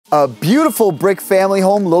A beautiful brick family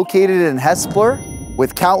home located in Hespeler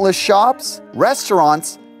with countless shops,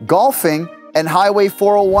 restaurants, golfing, and Highway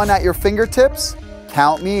 401 at your fingertips?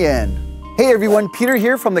 Count me in. Hey everyone, Peter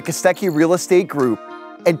here from the Kostecki Real Estate Group.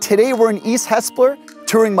 And today we're in East Hespeler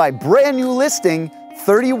touring my brand new listing,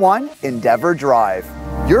 31 Endeavour Drive.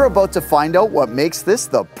 You're about to find out what makes this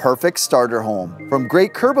the perfect starter home. From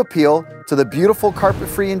great curb appeal to the beautiful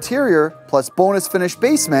carpet-free interior plus bonus finished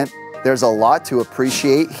basement, there's a lot to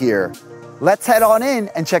appreciate here. Let's head on in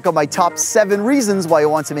and check out my top 7 reasons why you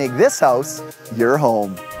want to make this house your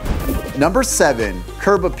home. Number 7,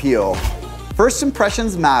 curb appeal. First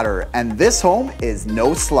impressions matter, and this home is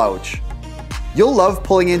no slouch. You'll love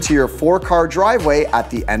pulling into your 4-car driveway at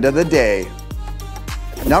the end of the day.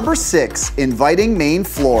 Number 6, inviting main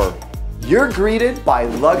floor. You're greeted by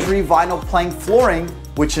luxury vinyl plank flooring,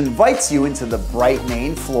 which invites you into the bright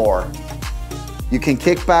main floor. You can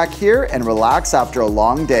kick back here and relax after a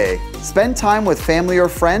long day. Spend time with family or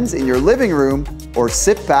friends in your living room or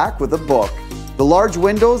sit back with a book. The large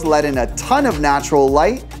windows let in a ton of natural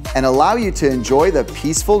light and allow you to enjoy the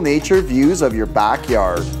peaceful nature views of your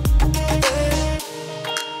backyard.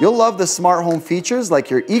 You'll love the smart home features like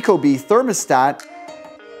your Ecobee thermostat,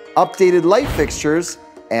 updated light fixtures,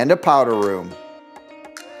 and a powder room.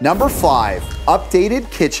 Number 5,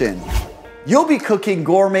 updated kitchen. You'll be cooking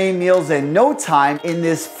gourmet meals in no time in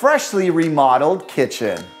this freshly remodeled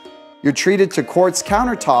kitchen. You're treated to quartz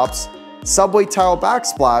countertops, subway tile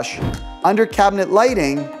backsplash, under cabinet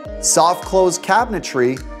lighting, soft close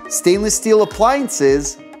cabinetry, stainless steel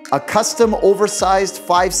appliances, a custom oversized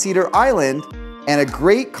 5-seater island, and a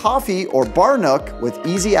great coffee or bar nook with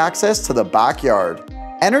easy access to the backyard.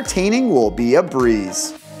 Entertaining will be a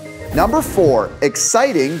breeze. Number 4,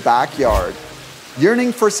 exciting backyard.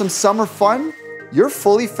 Yearning for some summer fun? Your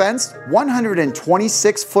fully fenced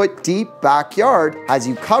 126-foot deep backyard has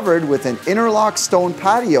you covered with an interlock stone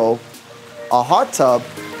patio, a hot tub,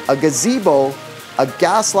 a gazebo, a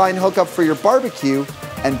gas line hookup for your barbecue,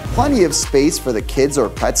 and plenty of space for the kids or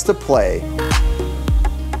pets to play.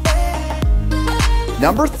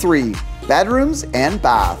 Number 3, bedrooms and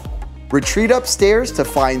bath. Retreat upstairs to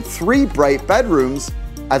find 3 bright bedrooms,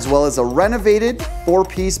 as well as a renovated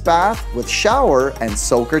 4-piece bath with shower and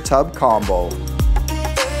soaker tub combo.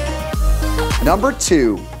 Number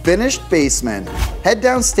 2, finished basement. Head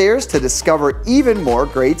downstairs to discover even more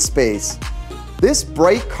great space. This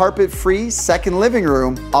bright carpet-free second living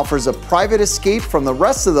room offers a private escape from the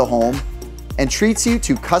rest of the home and treats you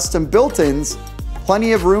to custom built-ins,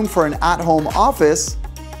 plenty of room for an at-home office,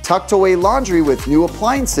 tucked away laundry with new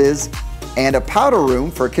appliances, and a powder room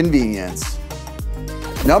for convenience.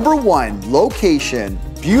 Number 1, location.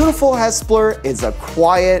 Beautiful Hespeler is a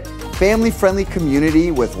quiet, family-friendly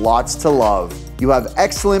community with lots to love. You have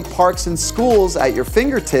excellent parks and schools at your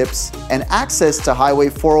fingertips, and access to Highway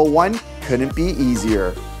 401 couldn't be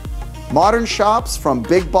easier. Modern shops from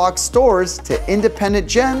big box stores to independent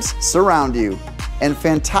gems surround you, and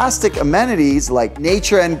fantastic amenities like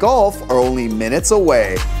nature and golf are only minutes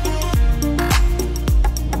away.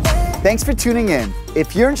 Thanks for tuning in.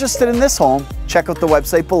 If you're interested in this home, check out the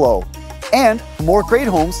website below. And for more great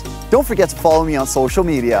homes, don't forget to follow me on social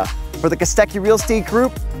media. For the Kostecki Real Estate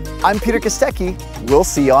Group, I'm Peter Kostecki. We'll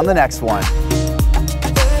see you on the next one.